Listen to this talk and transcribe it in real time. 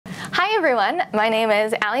Hi everyone, my name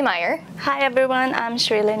is Allie Meyer. Hi everyone, I'm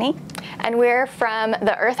Srilini. And we're from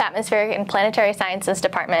the Earth, Atmospheric and Planetary Sciences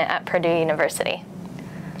Department at Purdue University.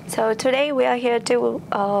 So today we are here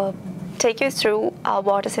to take you through our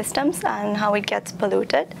water systems and how it gets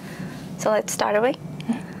polluted. So let's start away.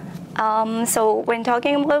 So when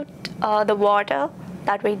talking about the water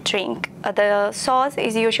that we drink, the source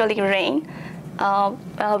is usually rain.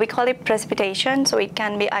 We call it precipitation, so it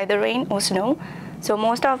can be either rain or snow. So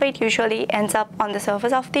most of it usually ends up on the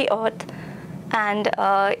surface of the earth, and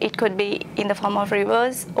it could be in the form of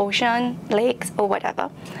rivers, ocean, lakes, or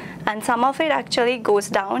whatever. And some of it actually goes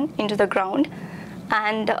down into the ground,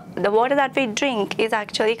 and the water that we drink is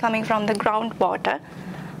actually coming from the groundwater.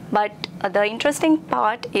 But the interesting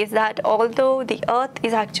part is that although the earth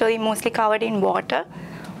is actually mostly covered in water,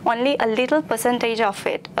 only a little percentage of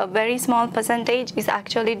it, a very small percentage, is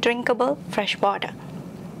actually drinkable fresh water.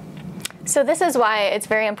 So this is why it's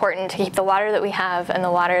very important to keep the water that we have and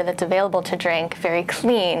the water that's available to drink very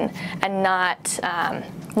clean and not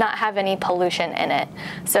have any pollution in it.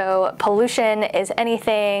 So pollution is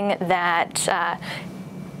anything that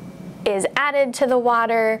is added to the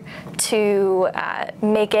water to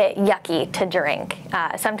make it yucky to drink.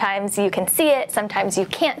 Sometimes you can see it, sometimes you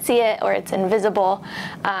can't see it, or it's invisible,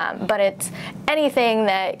 but it's anything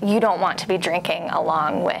that you don't want to be drinking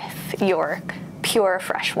along with your pure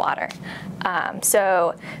fresh water.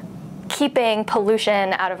 So keeping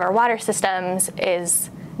pollution out of our water systems is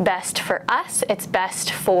best for us. It's best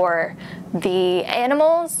for the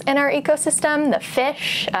animals in our ecosystem, the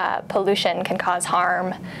fish. Pollution can cause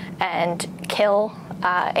harm and kill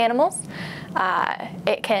animals.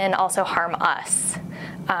 It can also harm us.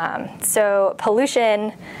 So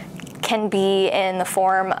pollution can be in the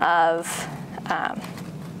form of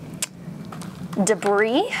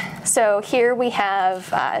debris. So here we have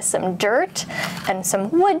some dirt and some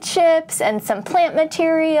wood chips and some plant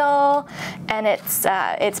material, and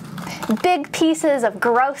it's big pieces of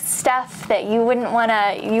gross stuff that you wouldn't want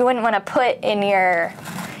to put in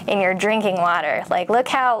your drinking water. Like look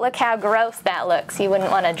how gross that looks. You wouldn't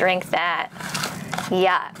want to drink that.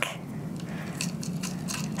 Yuck.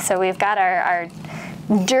 So we've got our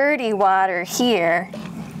dirty water here.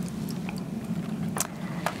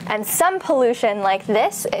 And some pollution like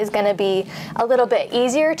this is going to be a little bit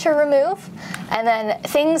easier to remove. And then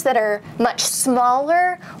things that are much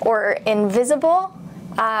smaller or invisible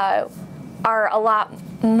are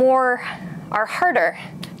harder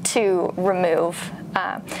to remove.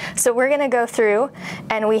 So we're going to go through,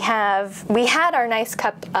 and we had our nice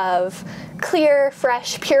cup of clear,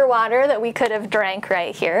 fresh, pure water that we could have drank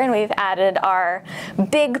right here, and we've added our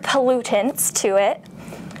big pollutants to it.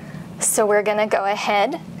 So we're going to go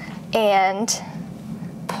ahead and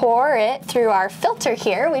pour it through our filter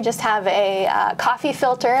here. We just have a coffee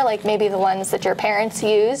filter, like maybe the ones that your parents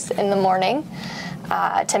use in the morning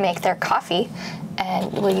to make their coffee.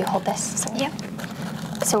 And will you hold this? Yep.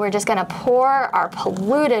 So we're just gonna pour our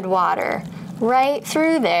polluted water right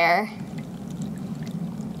through there.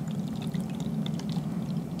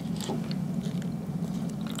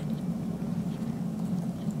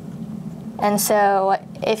 And so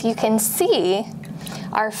if you can see,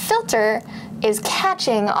 our filter is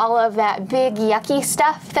catching all of that big yucky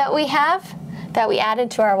stuff that we have, that we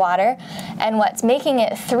added to our water, and what's making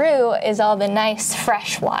it through is all the nice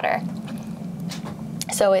fresh water.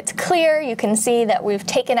 So it's clear. You can see that we've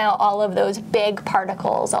taken out all of those big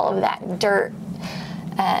particles, all of that dirt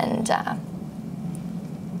and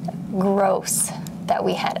gross that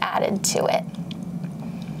we had added to it.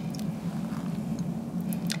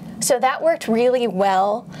 So that worked really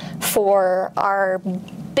well for our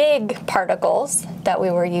big particles that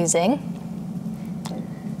we were using.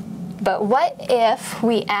 But what if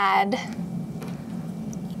we add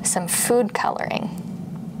some food coloring?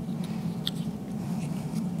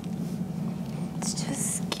 Let's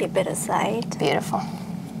just keep it aside. Beautiful.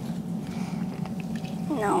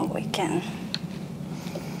 Now we can.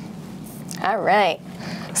 All right.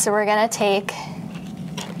 So we're going to take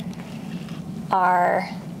our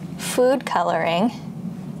food coloring.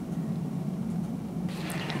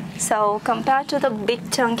 So compared to the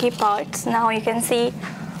big chunky parts, now you can see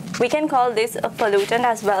we can call this a pollutant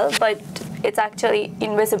as well, but it's actually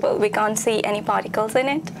invisible. We can't see any particles in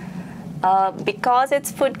it. Because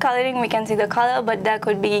it's food coloring, we can see the color, but there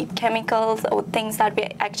could be chemicals or things that we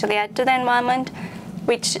actually add to the environment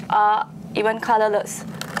which are even colorless.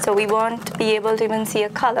 So we won't be able to even see a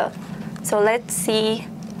color. So let's see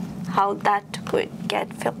how that would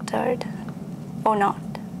get filtered or not.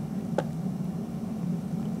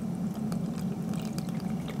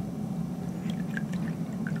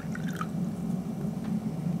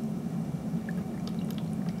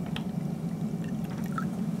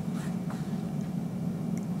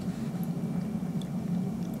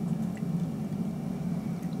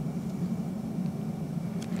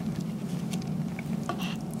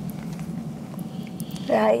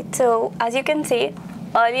 Right, so as you can see,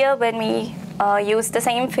 earlier when we used the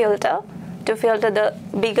same filter to filter the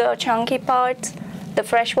bigger chunky parts, the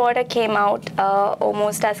fresh water came out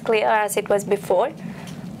almost as clear as it was before.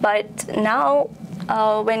 But now,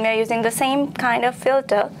 when we're using the same kind of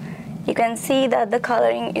filter, you can see that the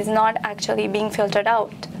coloring is not actually being filtered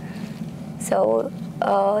out. So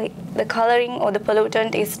the coloring or the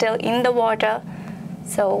pollutant is still in the water.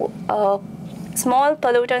 So small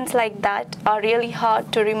pollutants like that are really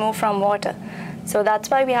hard to remove from water. So that's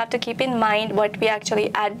why we have to keep in mind what we actually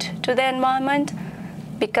add to the environment,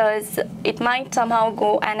 because it might somehow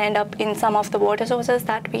go and end up in some of the water sources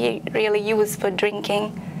that we really use for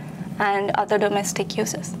drinking and other domestic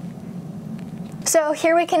uses. So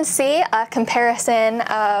here we can see a comparison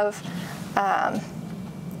of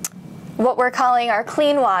what we're calling our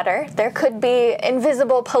clean water. There could be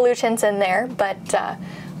invisible pollutants in there, but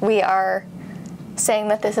we are saying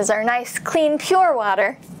that this is our nice, clean, pure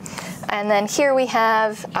water. And then here we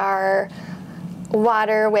have our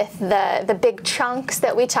water with the big chunks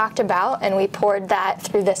that we talked about, and we poured that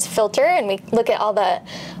through this filter, and we look at all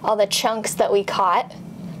the chunks that we caught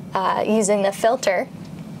using the filter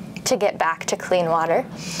to get back to clean water.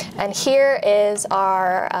 And here is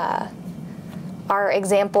our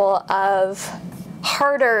example of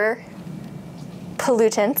harder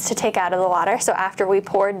pollutants to take out of the water. So after we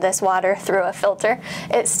poured this water through a filter,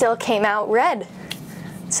 it still came out red.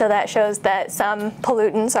 So that shows that some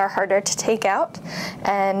pollutants are harder to take out,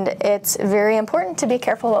 and it's very important to be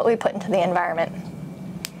careful what we put into the environment.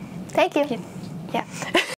 Thank you. Yeah.